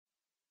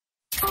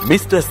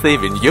Mister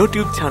சேவின்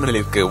YouTube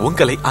சேனலிற்கு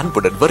உங்களை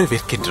அன்புடன்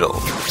வரவேற்கின்றோம்.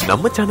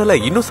 நம்ம சேனலை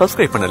இன்னும்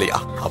சப்ஸ்கிரைப் பண்ணலையா?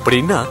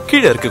 அப்படின்னா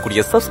கீழே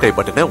இருக்கக்கூடிய சப்ஸ்கிரைப்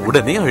பட்டனை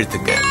உடனே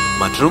அழுத்துங்க.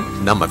 மற்றும்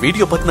நம்ம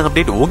வீடியோ பத்தின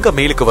அப்டேட் உங்க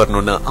மெயிலுக்கு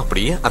வரணும்னா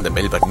அப்படியே அந்த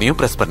பெல் பட்டனையும்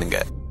பிரஸ் பண்ணுங்க.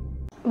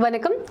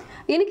 வணக்கம்.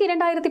 இன்னைக்கு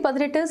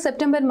 2018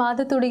 செப்டம்பர்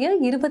மாதத்துடைய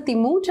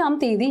 23ஆம்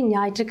தேதி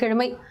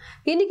ஞாயிற்றுக்கிழமை.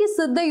 இன்னைக்கு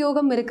சித்த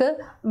யோகம் இருக்கு.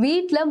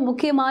 வீட்டில்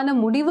முக்கியமான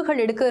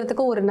முடிவுகள்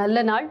எடுக்கிறதுக்கு ஒரு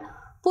நல்ல நாள்.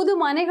 புது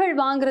மனைகள்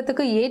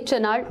வாங்குறதுக்கு ஏற்ற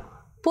நாள்.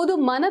 புது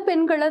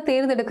மணப்பெண்களை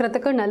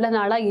தேர்ந்தெடுக்கிறதுக்கு நல்ல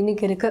நாளா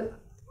இன்னைக்கு இருக்கு.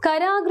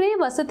 கராக்ரே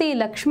வசதி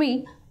லக்ஷ்மி,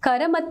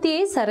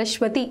 கரமத்தியே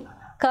சரஸ்வதி,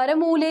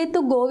 கரமூலே து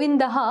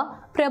கோவிந்தஹா,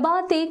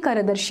 பிரபாத்தே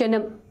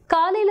கரதர்ஷனம்.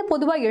 காலையில்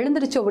பொதுவாக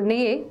எழுந்திரிச்ச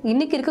உடனேயே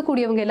இன்னைக்கு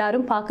இருக்கக்கூடியவங்க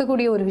எல்லாரும்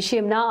பார்க்கக்கூடிய ஒரு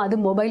விஷயம்னா அது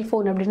மொபைல்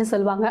ஃபோன் அப்படின்னு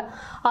சொல்லுவாங்க.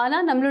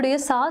 ஆனால் நம்மளுடைய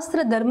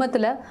சாஸ்திர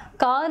தர்மத்தில்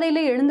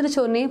காலையில் எழுந்திரிச்ச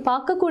உடனே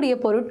பார்க்கக்கூடிய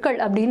பொருட்கள்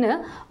அப்படின்னு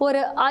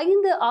ஒரு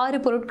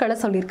 5-6 பொருட்களை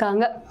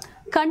சொல்லியிருக்காங்க.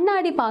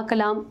 கண்ணாடி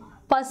பார்க்கலாம்,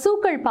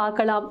 பசுக்கள்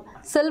பார்க்கலாம்,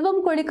 செல்வம்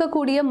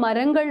கொழிக்கக்கூடிய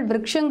மரங்கள்,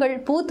 விருட்சங்கள்,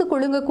 பூத்து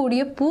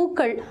குலுங்கக்கூடிய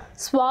பூக்கள்,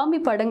 சுவாமி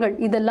படங்கள்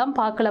இதெல்லாம்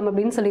பார்க்கலாம்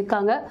அப்படின்னு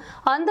சொல்லியிருக்காங்க.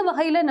 அந்த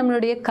வகையில்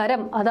நம்மளுடைய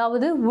கரம்,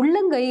 அதாவது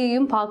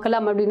உள்ளங்கையையும்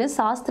பார்க்கலாம் அப்படின்னு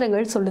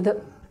சாஸ்திரங்கள் சொல்லுது.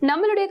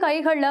 நம்மளுடைய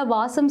கைகளில்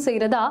வாசம்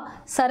செய்கிறதா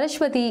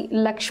சரஸ்வதி,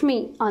 லக்ஷ்மி,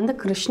 அந்த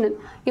கிருஷ்ணன்,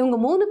 இவங்க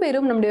 3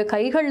 பேரும் நம்மளுடைய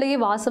கைகள்லேயே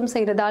வாசம்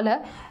செய்கிறதால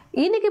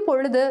இன்னைக்கு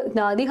பொழுது,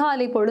 இந்த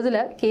அதிகாலை பொழுதுல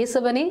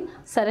கேசவனே,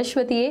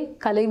 சரஸ்வதியே,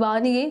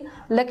 கலைவாணியே,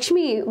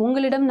 லக்ஷ்மியே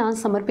உங்களிடம் நான்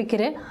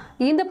சமர்ப்பிக்கிறேன்.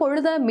 இந்த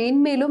பொழுதை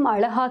மேன்மேலும்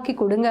அழகாக்கி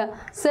கொடுங்க.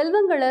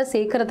 செல்வங்களை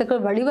சேர்க்கறதுக்கு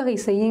வழிவகை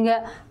செய்யுங்க.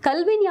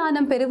 கல்வி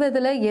ஞானம்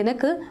பெறுவதில்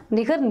எனக்கு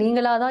நிகர்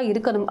நீங்களாக தான்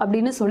இருக்கணும்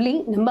அப்படின்னு சொல்லி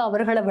நம்ம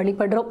அவர்களை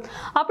வழிபடுறோம்.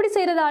 அப்படி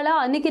செய்கிறதால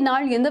அன்னைக்கு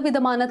நாள் எந்த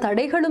விதமான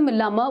தடைகளும்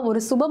இல்லாமல்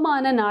ஒரு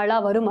சுபமான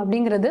நாளாக வரும்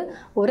அப்படிங்கிறது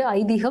ஒரு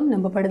ஐதீகம்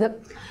நம்பப்படுது.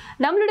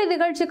 நம்மளுடைய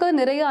நிகழ்ச்சிக்கு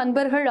நிறைய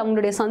அன்பர்கள்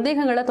அவங்களுடைய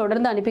சந்தேகங்களை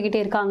தொடர்ந்து அனுப்பிக்கிட்டே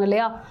இருக்காங்க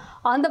இல்லையா?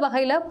 அந்த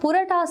வகையில்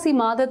புரட்டாசி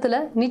மாதத்தில்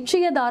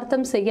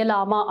நிச்சயதார்த்தம்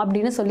செய்யலாமா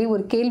அப்படின்னு சொல்லி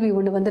ஒரு கேள்வி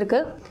ஒன்று வந்திருக்கு.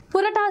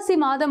 புரட்டாசி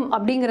மாதம்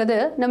அப்படிங்கிறது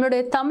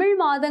நம்மளுடைய தமிழ்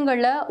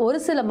மாதங்களில் ஒரு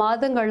சில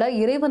மாதங்களில்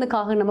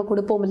இறைவனுக்காக நம்ம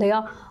கொடுப்போம் இல்லையா?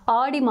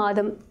 ஆடி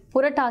மாதம்,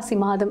 புரட்டாசி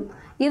மாதம்,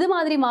 இது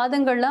மாதிரி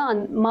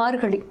மாதங்களில்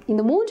மார்கழி,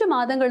 இந்த 3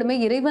 மாதங்களுமே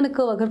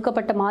இறைவனுக்கு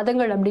வகுக்கப்பட்ட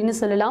மாதங்கள் அப்படின்னு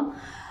சொல்லலாம்.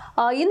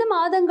 இந்த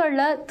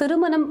மாதங்களில்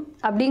திருமணம்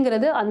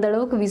அப்படிங்கிறது அந்த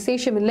அளவுக்கு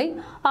விசேஷம் இல்லை.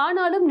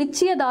 ஆனாலும்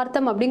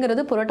நிச்சயதார்த்தம்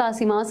அப்படிங்கிறது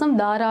புரட்டாசி மாதம்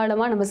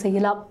தாராளமாக நம்ம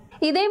செய்யலாம்.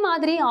 இதே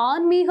மாதிரி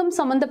ஆன்மீகம்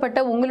சம்மந்தப்பட்ட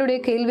உங்களுடைய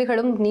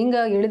கேள்விகளும்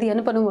நீங்கள் எழுதி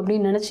அனுப்பணும்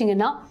அப்படின்னு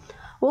நினச்சிங்கன்னா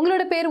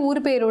உங்களோட பேர், ஊர்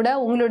பேரோட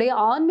உங்களுடைய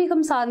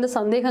ஆன்மீகம் சார்ந்த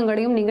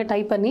சந்தேகங்களையும் நீங்கள்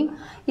டைப் பண்ணி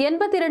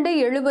 82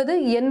 70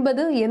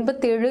 80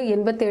 87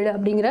 87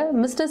 அப்படிங்கிற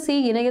மிஸ்டர் சி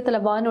இணையதள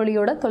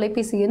வானொலியோட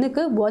தொலைபேசி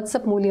எண்ணுக்கு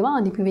வாட்ஸ்அப் மூலியமாக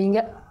அனுப்பி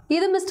வைங்க.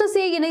 இது மிஸ்டர்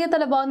சி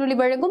இணையதள வானொலி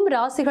வழங்கும்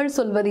ராசிகள்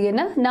சொல்வது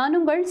என. நான்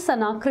உங்கள்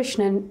சனா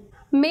கிருஷ்ணன்.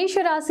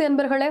 மேஷ ராசி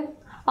அன்பர்களே,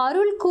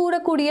 அருள்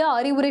கூறக்கூடிய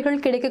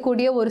அறிவுரைகள்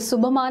கிடைக்கக்கூடிய ஒரு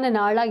சுபமான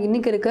நாளா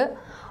இன்னைக்கு இருக்கு.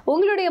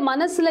 உங்களுடைய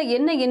மனசுல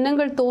என்ன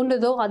எண்ணங்கள்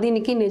தோன்றுதோ அது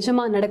இன்னைக்கு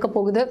நிஜமா நடக்க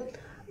போகுது.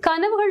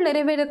 கனவுகள்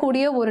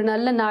நிறைவேறக்கூடிய ஒரு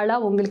நல்ல நாளா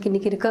உங்களுக்கு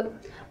இன்னைக்கு இருக்கு.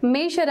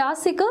 மேஷ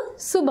ராசிக்கு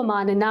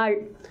சுபமான நாள்.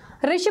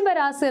 ரிஷப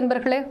ராசி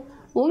அன்பர்களே,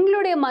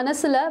 உங்களுடைய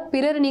மனசுல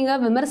பிறர் நீங்க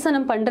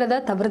விமர்சனம் பண்றதை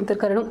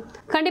தவிர்த்துக்கணும்.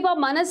 கண்டிப்பா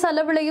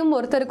மனசளவுலையும்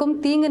ஒருத்தருக்கும்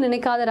தீங்கு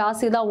நினைக்காத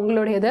ராசி தான்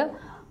உங்களுடையது.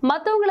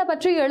 மற்றவங்களை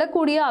பற்றி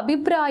எழக்கூடிய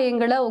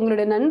அபிப்பிராயங்களை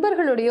உங்களுடைய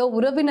நண்பர்களுடையோ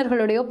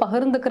உறவினர்களுடையோ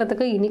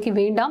பகிர்ந்துக்கிறதுக்கு இன்னைக்கு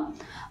வேண்டாம்.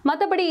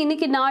 மற்றபடி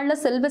இன்னைக்கு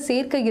நாளில் செல்வ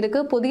சேர்க்கை இருக்கு.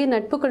 புதிய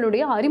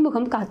நட்புகளுடைய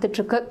அறிமுகம் காத்துட்டு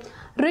இருக்கு.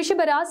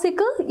 ரிஷப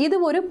ராசிக்கு இது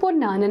ஒரு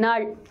பொன்னான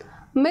நாள்.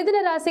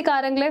 மிதுன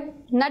ராசிக்காரங்களே,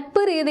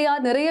 நட்பு ரீதியா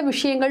நிறைய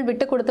விஷயங்கள்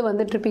விட்டு கொடுத்து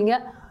வந்துட்டு இருப்பீங்க.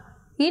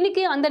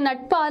 இன்னைக்கு அந்த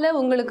நட்பால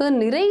உங்களுக்கு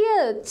நிறைய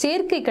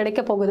சேர்க்கை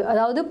கிடைக்க போகுது.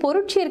 அதாவது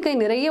பொருட்சேர்க்கை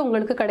நிறைய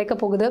உங்களுக்கு கிடைக்க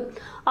போகுது.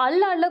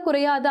 அல்ல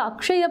குறையாத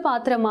அக்ஷய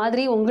பாத்திரம்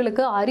மாதிரி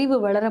உங்களுக்கு அறிவு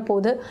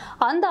வளரப்போகுது.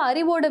 அந்த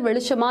அறிவோட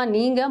வெளிச்சமா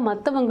நீங்க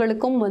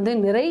மற்றவங்களுக்கும்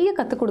நிறைய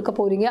கற்றுக் கொடுக்க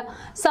போறீங்க.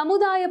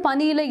 சமுதாய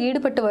பணியில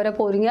ஈடுபட்டு வர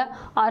போறீங்க.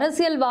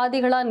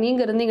 அரசியல்வாதிகளா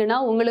நீங்க இருந்தீங்கன்னா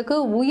உங்களுக்கு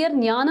உயர்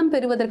ஞானம்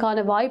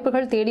பெறுவதற்கான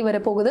வாய்ப்புகள் தேடி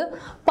வரப்போகுது.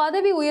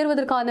 பதவி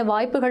உயர்வதற்கான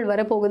வாய்ப்புகள்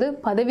வரப்போகுது.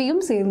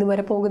 பதவியும் சேர்ந்து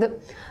வரப்போகுது.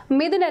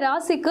 மிதுன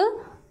ராசிக்கு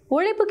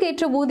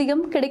உழைப்புக்கேற்ற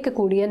ஊதியம்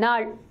கிடைக்கக்கூடிய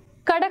நாள்.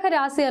 கடக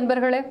ராசி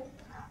அன்பர்களே,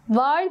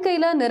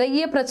 வாழ்க்கையில்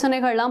நிறைய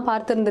பிரச்சனைகள்லாம்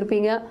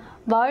பார்த்துருந்துருப்பீங்க.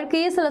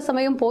 வாழ்க்கையே சில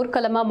சமயம்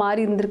போர்க்களமாக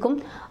மாறி இருந்திருக்கும்.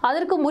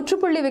 அதற்கு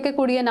முற்றுப்புள்ளி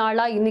வைக்கக்கூடிய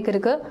நாளாக இன்னைக்கு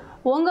இருக்கு.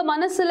 உங்கள்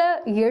மனசில்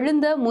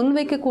எழுந்த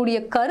முன்வைக்கக்கூடிய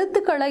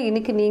கருத்துக்களை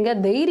இன்னைக்கு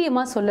நீங்கள்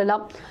தைரியமாக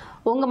சொல்லலாம்.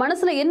 உங்கள்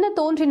மனசில் என்ன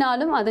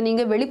தோன்றினாலும் அதை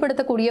நீங்கள்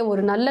வெளிப்படுத்தக்கூடிய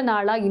ஒரு நல்ல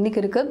நாளாக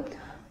இன்னைக்கு இருக்கு.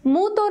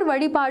 மூத்தோர்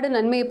வழிபாடு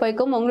நன்மையை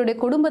பயக்கும். உங்களுடைய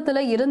குடும்பத்தில்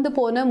இருந்து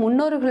போன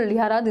முன்னோர்கள்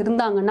யாராவது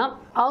இருந்தாங்கன்னா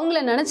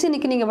அவங்கள நினச்சி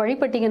இன்னைக்கு நீங்கள்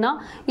வழிபட்டீங்கன்னா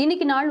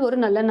இன்னைக்கு நாள் ஒரு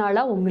நல்ல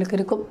நாளாக உங்களுக்கு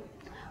இருக்கும்.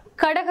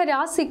 கடக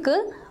ராசிக்கு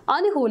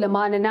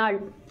அனுகூலமான நாள்.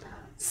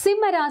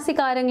 சிம்ம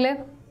ராசிக்காரங்களே,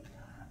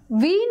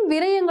 வீண்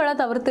விரயங்களை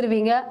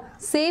தவிர்த்துருவீங்க.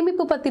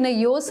 சேமிப்பு பற்றின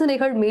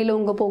யோசனைகள்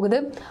மேலோங்க போகுது.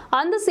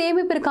 அந்த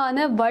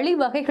சேமிப்பிற்கான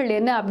வழிவகைகள்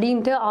என்ன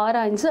அப்படின்ட்டு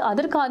ஆராய்ஞ்சு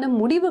அதற்கான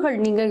முடிவுகள்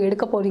நீங்கள்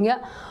எடுக்க போகிறீங்க.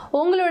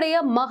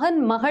 உங்களுடைய மகன்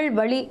மகள்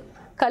வழி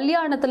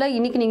கல்யாணத்தில்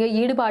இன்னைக்கு நீங்கள்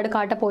ஈடுபாடு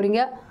காட்ட போகிறீங்க.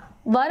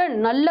 வரன்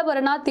நல்ல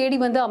வரனா தேடி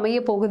வந்து அமைய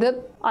போகுது.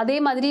 அதே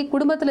மாதிரி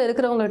குடும்பத்தில்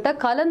இருக்கிறவங்ககிட்ட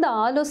கலந்து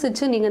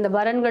ஆலோசிச்சு நீங்க இந்த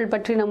வரன்கள்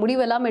பற்றின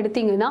முடிவெல்லாம்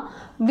எடுத்தீங்கன்னா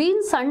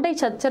வீண் சண்டை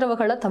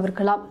சச்சரவுகளை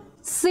தவிர்க்கலாம்.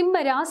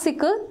 சிம்ம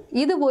ராசிக்கு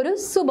இது ஒரு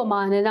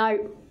சுபமான நாள்.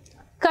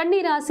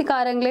 கன்னி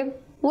ராசிக்காரங்களே,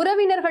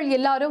 உறவினர்கள்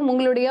எல்லாரும்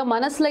உங்களுடைய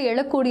மனசுல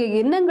எழக்கூடிய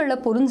எண்ணங்களை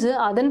புரிஞ்சு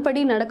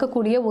அதன்படி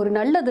நடக்கக்கூடிய ஒரு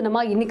நல்ல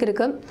தினமா இன்னைக்கு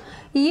இருக்கு.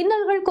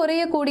 இன்னல்கள்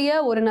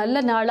குறையக்கூடிய ஒரு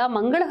நல்ல நாளா,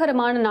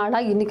 மங்களகரமான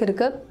நாளா இன்னைக்கு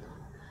இருக்கு.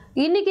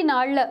 இன்னைக்கு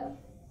நாள்ல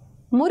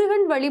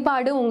முருகன்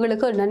வழிபாடு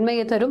உங்களுக்கு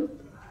நன்மையை தரும்.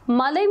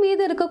 மலை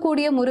மீது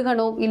இருக்கக்கூடிய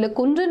முருகனோ இல்ல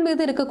குன்றின்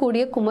மீது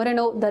இருக்கக்கூடிய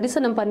குமரனோ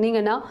தரிசனம்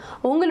பண்ணீங்கன்னா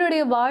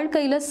உங்களுடைய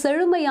வாழ்க்கையில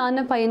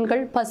செழுமையான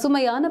பயன்கள்,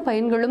 பசுமையான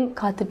பயன்களும்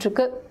காத்துட்டு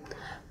இருக்கு.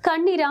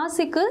 கன்னி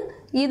ராசிக்கு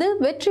இது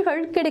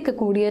வெற்றிகள்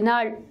கிடைக்கக்கூடிய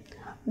நாள்.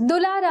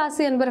 துலா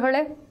ராசி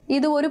என்பர்களே,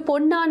 இது ஒரு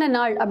பொன்னான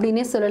நாள்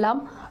அப்படின்னே சொல்லலாம்.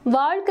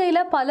 வாழ்க்கையில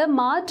பல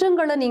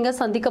மாற்றங்களை நீங்க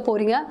சந்திக்க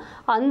போறீங்க.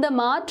 அந்த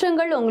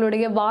மாற்றங்கள்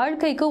உங்களுடைய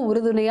வாழ்க்கைக்கு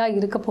உறுதுணையா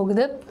இருக்க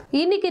போகுது.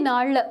 இன்னைக்கு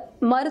நாள்ல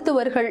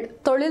மருத்துவர்கள்,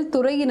 தொழில்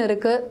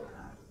துறையினருக்கு,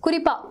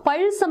 குறிப்பா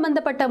பல்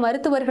சம்பந்தப்பட்ட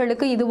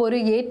மருத்துவர்களுக்கு இது ஒரு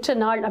ஏற்ற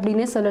நாள்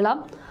அப்படின்னே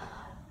சொல்லலாம்.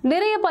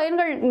 நிறைய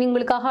பயன்கள்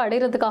உங்களுக்காக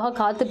அடைகிறதுக்காக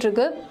காத்துட்டு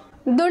இருக்கு.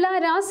 துலா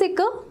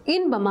ராசிக்கு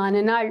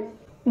இன்பமான நாள்.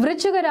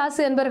 விருச்சிக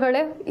ராசி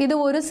என்பர்களே, இது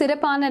ஒரு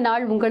சிறப்பான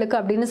நாள் உங்களுக்கு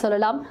அப்படின்னு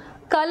சொல்லலாம்.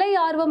 கலை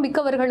ஆர்வம்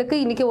மிக்கவர்களுக்கு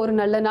இன்னைக்கு ஒரு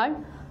நல்ல நாள்.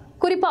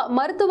 குறிப்பா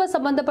மருத்துவ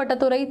சம்பந்தப்பட்ட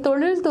துறை,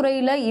 தொழில்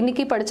துறையில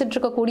இன்னைக்கு படிச்சுட்டு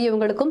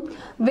இருக்கக்கூடியவங்களுக்கும்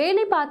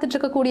வேலை பார்த்துட்டு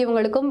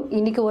இருக்கக்கூடியவங்களுக்கும்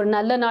இன்னைக்கு ஒரு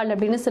நல்ல நாள்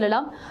அப்படின்னு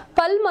சொல்லலாம்.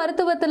 பல்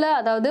மருத்துவத்துல,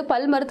 அதாவது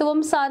பல்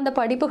மருத்துவம் சார்ந்த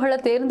படிப்புகளை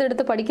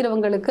தேர்ந்தெடுத்து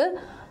படிக்கிறவங்களுக்கு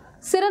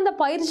சிறந்த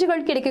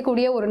பயிற்சிகள்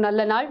கிடைக்கக்கூடிய ஒரு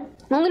நல்ல நாள்.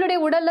 உங்களுடைய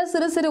உடல்ல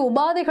சிறு சிறு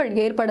உபாதைகள்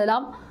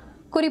ஏற்படலாம்.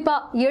 குறிப்பா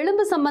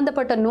எலும்பு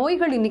சம்பந்தப்பட்ட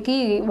நோய்கள் இன்னைக்கு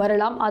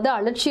வரலாம். அதை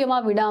அலட்சியமா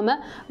விடாம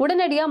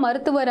உடனடியா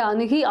மருத்துவரை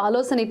அணுகி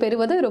ஆலோசனை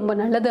பெறுவது ரொம்ப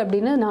நல்லது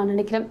அப்படின்னு நான்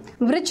நினைக்கிறேன்.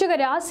 விருச்சிக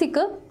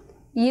ராசிக்கு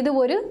இது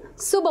ஒரு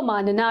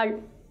சுபமான நாள்.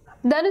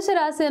 தனுசு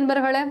ராசி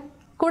என்பர்களே,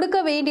 கொடுக்க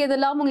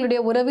வேண்டியதெல்லாம் உங்களுடைய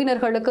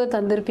உறவினர்களுக்கு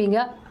தந்திருப்பீங்க.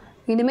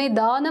 இனிமே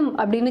தானம்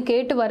அப்படின்னு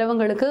கேட்டு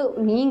வரவங்களுக்கு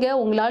நீங்க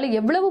உங்களால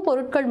எவ்வளவு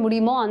பொருட்கள்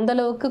முடியுமோ அந்த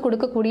அளவுக்கு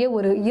கொடுக்கக்கூடிய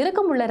ஒரு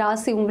இரக்கமுள்ள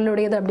ராசி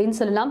உங்களுடையது அப்படின்னு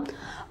சொல்லலாம்.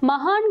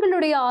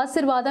 மகான்களுடைய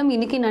ஆசிர்வாதம்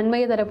இன்னைக்கு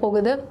நன்மையை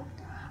தரப்போகுது.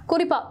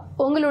 குறிப்பா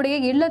உங்களுடைய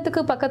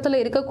இல்லத்துக்கு பக்கத்துல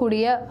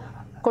இருக்கக்கூடிய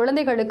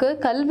குழந்தைகளுக்கு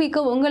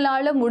கல்விக்கு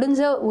உங்களால முடிஞ்ச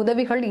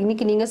உதவிகள்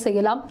இன்னைக்கு நீங்க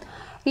செய்யலாம்.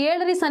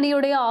 7.5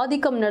 சனியுடைய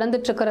ஆதிக்கம்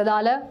நடந்துட்டு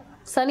இருக்கிறதால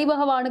சனி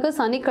பகவானுக்கு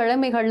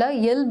சனிக்கிழமைகள்ல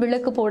எல்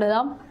விளக்கு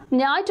போடலாம்.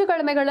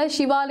 ஞாயிற்றுக்கிழமைகள்ல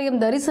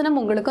சிவாலயம் தரிசனம்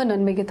உங்களுக்கு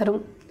நன்மையை தரும்.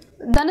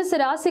 தனுசு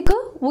ராசிக்கு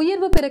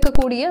உயர்வு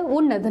பிறக்கக்கூடிய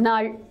உன்னத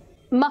நாள்.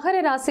 மகர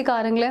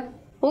ராசிக்காரங்களே,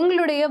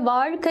 உங்களுடைய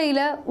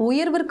வாழ்க்கையில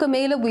உயர்விற்கு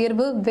மேல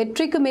உயர்வு,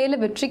 வெற்றிக்கு மேல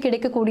வெற்றி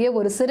கிடைக்கக்கூடிய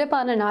ஒரு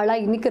சிறப்பான நாளா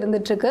இன்னைக்கு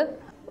இருந்துட்டு இருக்கு.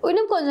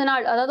 இன்னும் கொஞ்ச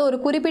நாள், அதாவது ஒரு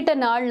குறிப்பிட்ட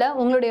நாள்ல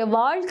உங்களுடைய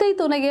வாழ்க்கை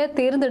துணையை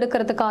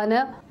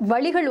தேர்ந்தெடுக்கிறதுக்கான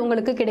வழிகள்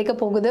உங்களுக்கு கிடைக்க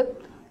போகுது.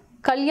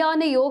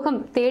 கல்யாண யோகம்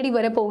தேடி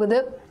வரப்போகுது.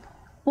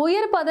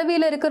 உயர்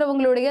பதவியில்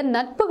இருக்கிறவங்களுடைய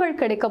நட்புகள்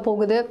கிடைக்க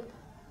போகுது.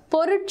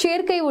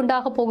 பொருட்சேர்க்கை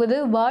உண்டாக போகுது.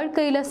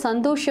 வாழ்க்கையில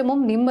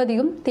சந்தோஷமும்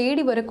நிம்மதியும்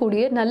தேடி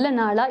வரக்கூடிய நல்ல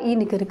நாளா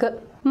இன்னைக்கு இருக்கு.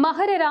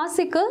 மகர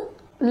ராசிக்கு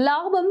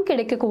லாபம்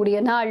கிடைக்கக்கூடிய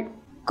நாள்.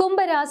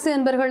 கும்ப ராசி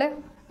என்பர்களே,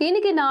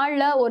 இன்னைக்கு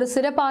நாள்ல ஒரு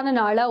சிறப்பான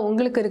நாளா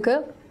உங்களுக்கு இருக்கு.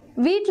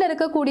 வீட்டில்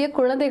இருக்கக்கூடிய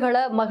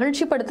குழந்தைகளை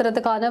மகிழ்ச்சி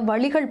படுத்துறதுக்கான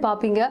வழிகள்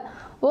பார்ப்பீங்க.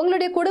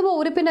 உங்களுடைய குடும்ப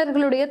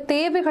உறுப்பினர்களுடைய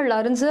தேவைகள்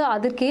அறிஞ்சு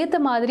அதற்கேற்ற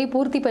மாதிரி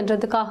பூர்த்தி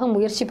பண்றதுக்காக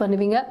முயற்சி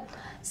பண்ணுவீங்க.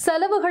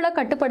 செலவுகளை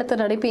கட்டுப்படுத்த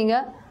நினைப்பீங்க.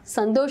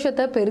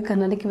 சந்தோஷத்தை பெருக்க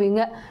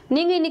நினைக்குவீங்க.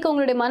 நீங்க இன்னைக்கு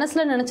உங்களுடைய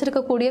மனசுல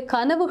நினைச்சிருக்கக்கூடிய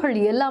கனவுகள்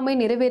எல்லாமே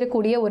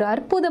நிறைவேறக்கூடிய ஒரு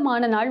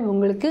அற்புதமான நாள்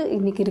உங்களுக்கு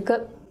இன்னைக்கு இருக்கு.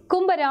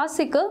 கும்ப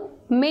ராசிக்கு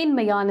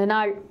மேன்மையான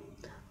நாள்.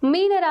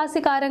 மீன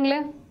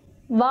ராசிக்காரங்களே,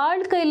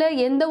 வாழ்க்கையில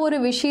எந்த ஒரு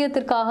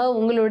விஷயத்திற்காக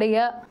உங்களுடைய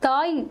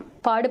தாய்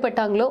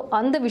பாடுபட்டாங்களோ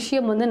அந்த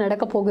விஷயம்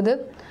நடக்க போகுது.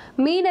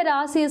 மீன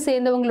ராசியை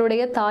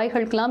சேர்ந்தவங்களுடைய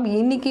தாய்களுக்கெல்லாம்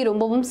இன்னைக்கு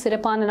ரொம்பவும்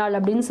சிறப்பான நாள்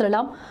அப்படின்னு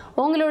சொல்லலாம்.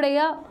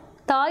 உங்களுடைய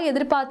தாய்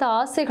எதிர்பார்த்த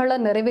ஆசைகளை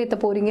நிறைவேற்ற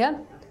போறீங்க.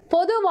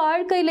 பொது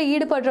வாழ்க்கையில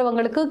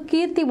ஈடுபடுறவங்களுக்கு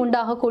கீர்த்தி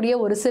உண்டாகக்கூடிய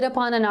ஒரு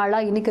சிறப்பான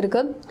நாளா இன்னைக்கு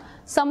இருக்கு.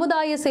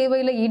 சமுதாய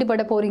சேவையில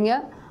ஈடுபட போறீங்க.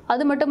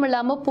 அது மட்டும்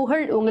இல்லாம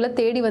புகழ் உங்களை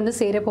தேடி வந்து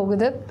சேர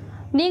போகுது.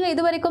 நீங்க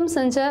இதுவரைக்கும்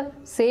செஞ்ச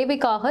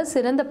சேவைக்காக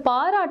சிறந்த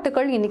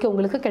பாராட்டுகள் இன்னைக்கு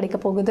உங்களுக்கு கிடைக்க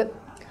போகுது.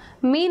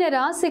 மீன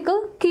ராசிக்கு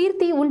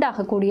கீர்த்தி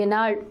உண்டாகக்கூடிய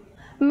நாள்.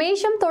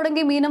 மேஷம்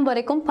தொடங்கி மீனம்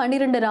வரைக்கும்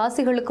 12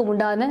 ராசிகளுக்கு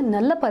உண்டான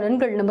நல்ல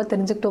பலன்கள் நம்ம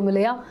தெரிஞ்சுக்கிட்டோம்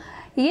இல்லையா?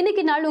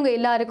 இன்னைக்கு நாள் உங்க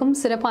எல்லாருக்கும்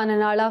சிறப்பான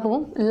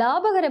நாளாகவும்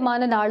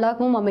லாபகரமான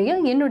நாளாகவும் அமைய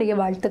என்னுடைய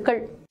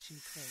வாழ்த்துக்கள்.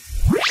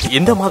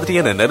 இந்த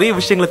மாதிரியான நிறைய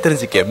விஷயங்களை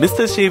தெரிஞ்சுக்க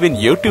மிஸ்டர் ஷேவின்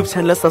யூடியூப்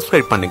சேனலை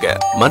சப்ஸ்கிரைப் பண்ணுங்க.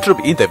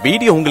 மற்றும் இந்த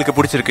வீடியோ உங்களுக்கு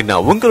பிடிச்சிருக்குன்னா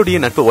உங்களுடைய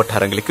நட்பு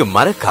வட்டாரங்களுக்கு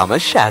மறக்காம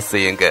ஷேர்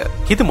செய்யுங்க.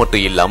 இது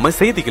மட்டும் இல்லாம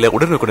செய்திகளை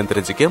உடனுக்குடன்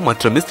தெரிஞ்சுக்க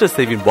மற்றும் மிஸ்டர்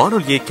ஷேவின்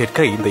வானொலியை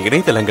கேட்க இந்த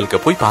இணையதளங்களுக்கு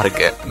போய்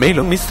பாருங்க.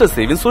 மேலும் மிஸ்டர்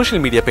ஷேவின்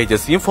சோஷியல் மீடியா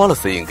பேஜஸையும் ஃபாலோ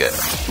செய்யுங்க.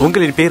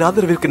 உங்களின்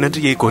பேராதரவிற்கு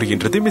நன்றியை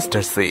கூறுகின்றது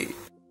மிஸ்டர் ஷே.